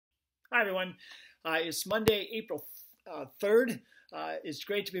Hi, everyone. It's Monday, April 3rd. It's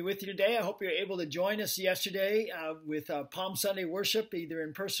great to be with you today. I hope you're able to join us yesterday with Palm Sunday worship, either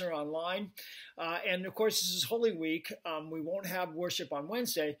in person or online. And of course, this is Holy Week. We won't have worship on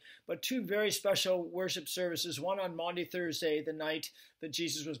Wednesday, but two very special worship services, one on Maundy Thursday, the night that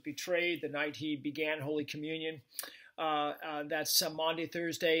Jesus was betrayed, the night he began Holy Communion. That's Maundy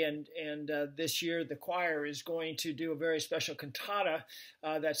Thursday, and this year the choir is going to do a very special cantata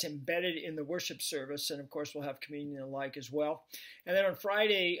that's embedded in the worship service, and of course we'll have communion and the like as well. And then on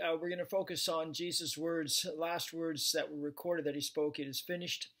Friday we're going to focus on Jesus' words, last words that were recorded that he spoke. It is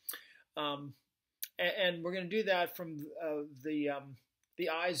finished, and we're going to do that from the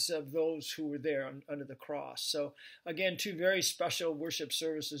eyes of those who were there under the cross. So again, two very special worship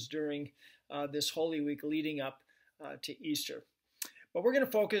services during this Holy Week leading up to Easter. But we're going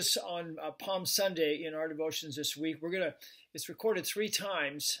to focus on Palm Sunday in our devotions this week. It's recorded three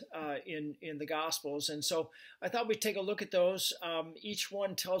times in the Gospels, and so I thought we'd take a look at those. Each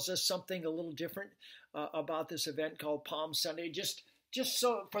one tells us something a little different about this event called Palm Sunday. Just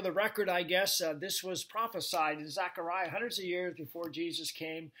so for the record, I guess, this was prophesied in Zechariah hundreds of years before Jesus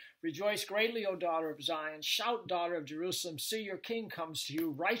came. Rejoice greatly, O daughter of Zion. Shout, daughter of Jerusalem. See, your king comes to you,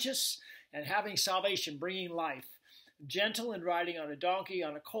 righteous and having salvation, bringing life. Gentle and riding on a donkey,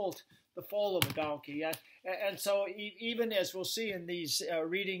 on a colt, the foal of a donkey. And so even as we'll see in these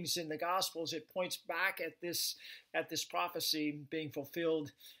readings in the Gospels, it points back at this prophecy being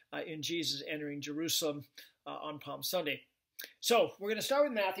fulfilled in Jesus entering Jerusalem on Palm Sunday. So we're going to start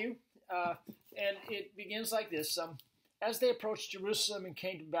with Matthew, and it begins like this. As they approached Jerusalem and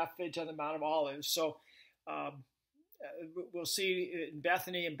came to Bethphage on the Mount of Olives. So we'll see in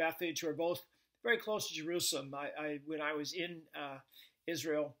Bethany and Bethphage are both very close to Jerusalem. When I was in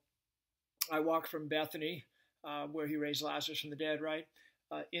Israel, I walked from Bethany, where he raised Lazarus from the dead, right,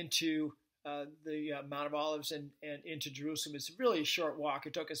 into the Mount of Olives and into Jerusalem. It's really a short walk.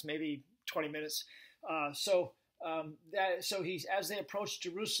 It took us maybe 20 minutes. So as they approached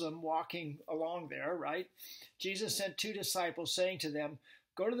Jerusalem, walking along there, right, Jesus sent two disciples, saying to them,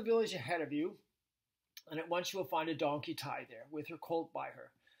 "Go to the village ahead of you, and at once you will find a donkey tied there, with her colt by her.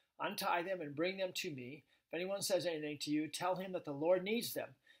 Untie them and bring them to me. If anyone says anything to you, tell him that the Lord needs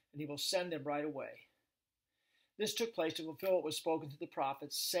them, and he will send them right away." This took place to fulfill what was spoken to the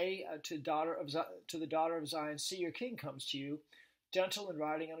prophets. Say to the daughter of Zion, see, your king comes to you, gentle and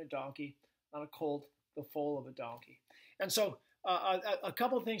riding on a donkey, on a colt, the foal of a donkey. And so a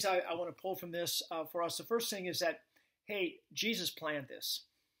couple of things I want to pull from this for us. The first thing is that, hey, Jesus planned this,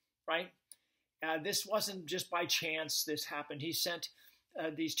 right? This wasn't just by chance this happened. He sent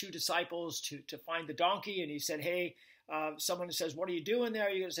these two disciples to find the donkey, and he said, hey, someone says, what are you doing there?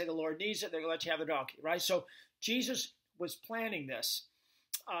 You're going to say the Lord needs it. They're going to let you have the donkey, right? So Jesus was planning this.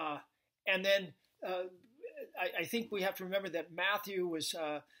 And then I think we have to remember that Matthew was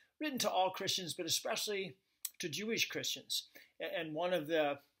written to all Christians, but especially to Jewish Christians. And one of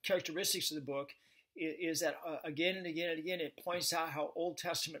the characteristics of the book is that again and again and again, it points out how Old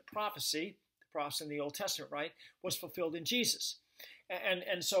Testament prophecy, the prophecy in the Old Testament, right, was fulfilled in Jesus.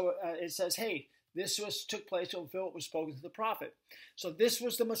 And so it says, hey, this took place to fulfill what was spoken to the prophet. So this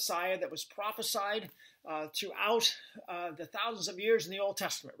was the Messiah that was prophesied throughout the thousands of years in the Old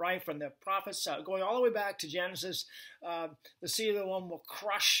Testament, right? From the prophets going all the way back to Genesis, the seed of the woman will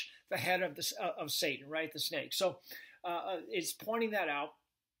crush the head of Satan, right? The snake. So it's pointing that out,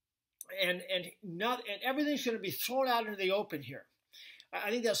 and everything's going to be thrown out into the open here. I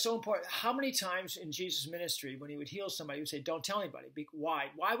think that's so important. How many times in Jesus' ministry, when he would heal somebody, he would say, don't tell anybody. Why?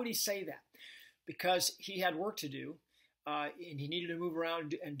 Why would he say that? Because he had work to do, and he needed to move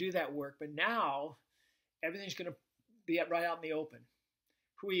around and do that work. But now, everything's going to be right out in the open.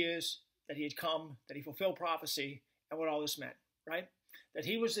 Who he is, that he had come, that he fulfilled prophecy, and what all this meant, right? That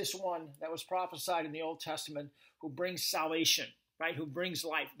he was this one that was prophesied in the Old Testament who brings salvation, right? Who brings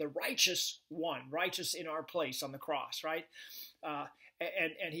life. The righteous one, righteous in our place on the cross, right?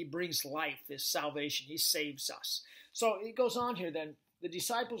 And he brings life, this salvation. He saves us. So it goes on here then. The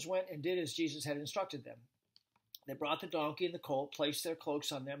disciples went and did as Jesus had instructed them. They brought the donkey and the colt, placed their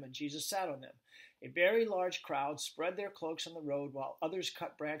cloaks on them, and Jesus sat on them. A very large crowd spread their cloaks on the road, while others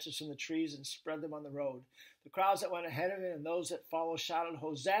cut branches from the trees and spread them on the road. The crowds that went ahead of him and those that followed shouted,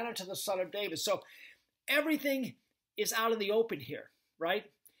 Hosanna to the Son of David. So everything is out in the open here, right?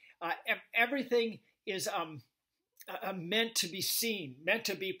 Everything is meant to be seen, meant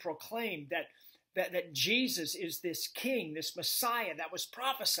to be proclaimed, that Jesus is this king, this Messiah that was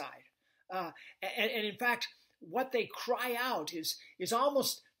prophesied. And in fact, what they cry out is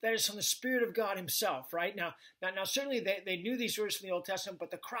almost that is from the Spirit of God himself, right? Now certainly they knew these words from the Old Testament,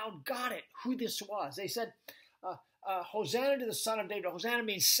 but the crowd got it, who this was. They said, Hosanna to the Son of David. Hosanna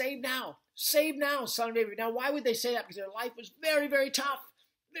means save now, Son of David. Now, why would they say that? Because their life was very, very tough.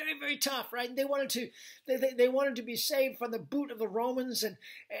 Very, very tough, right? And they wanted to be saved from the boot of the Romans and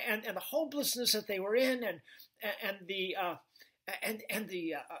the hopelessness that they were in, and the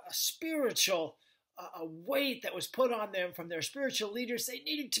spiritual weight that was put on them from their spiritual leaders. They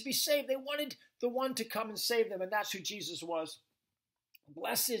needed to be saved. They wanted the one to come and save them, and that's who Jesus was.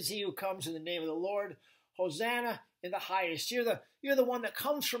 Blessed is he who comes in the name of the Lord. Hosanna in the highest. You're the one that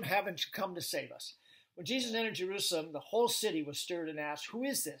comes from heaven to come to save us. When Jesus entered Jerusalem, the whole city was stirred and asked, who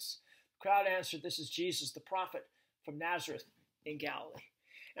is this? The crowd answered, this is Jesus, the prophet from Nazareth in Galilee.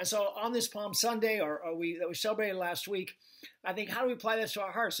 And so on this Palm Sunday, that we celebrated last week, I think, how do we apply this to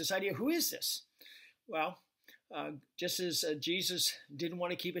our hearts? This idea, who is this? Well, just as Jesus didn't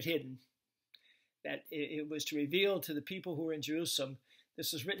want to keep it hidden, that it was to reveal to the people who were in Jerusalem,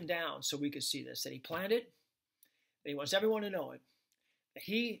 this was written down so we could see this, that he planned it, that he wants everyone to know it.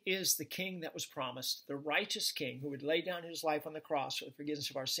 He is the king that was promised, the righteous king who would lay down his life on the cross for the forgiveness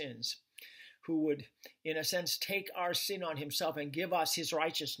of our sins, who would, in a sense, take our sin on himself and give us his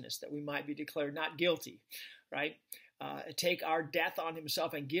righteousness that we might be declared not guilty, right? Take our death on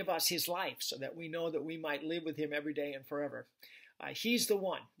himself and give us his life so that we know that we might live with him every day and forever. He's the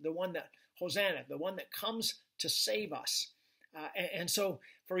one that, Hosanna, the one that comes to save us. And so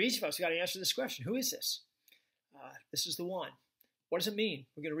for each of us, we've got to answer this question, who is this? This is the one. What does it mean?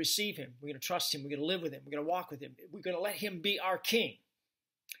 We're going to receive him. We're going to trust him. We're going to live with him. We're going to walk with him. We're going to let him be our king.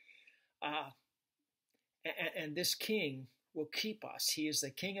 And this king will keep us. He is the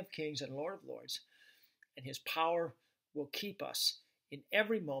King of kings and Lord of lords. And his power will keep us in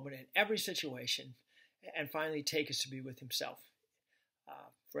every moment, in every situation, and finally take us to be with himself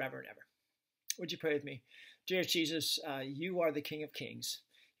forever and ever. Would you pray with me? Dear Jesus, you are the King of kings.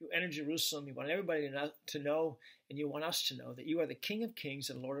 You entered Jerusalem. You want everybody to know, and you want us to know that you are the King of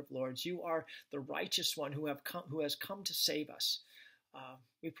kings and Lord of lords. You are the righteous one who has come to save us.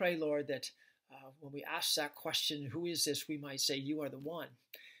 We pray, Lord, that when we ask that question, who is this, we might say, you are the one,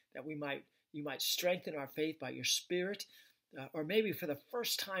 that you might strengthen our faith by your Spirit, or maybe for the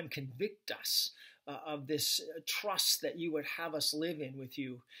first time convict us of this trust that you would have us live in with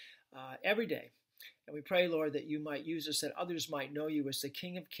you every day. And we pray, Lord, that you might use us, that others might know you as the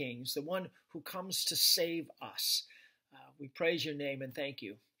King of kings, the one who comes to save us. We praise your name and thank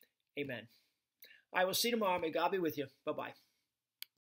you. Amen. I will see you tomorrow. May God be with you. Bye-bye.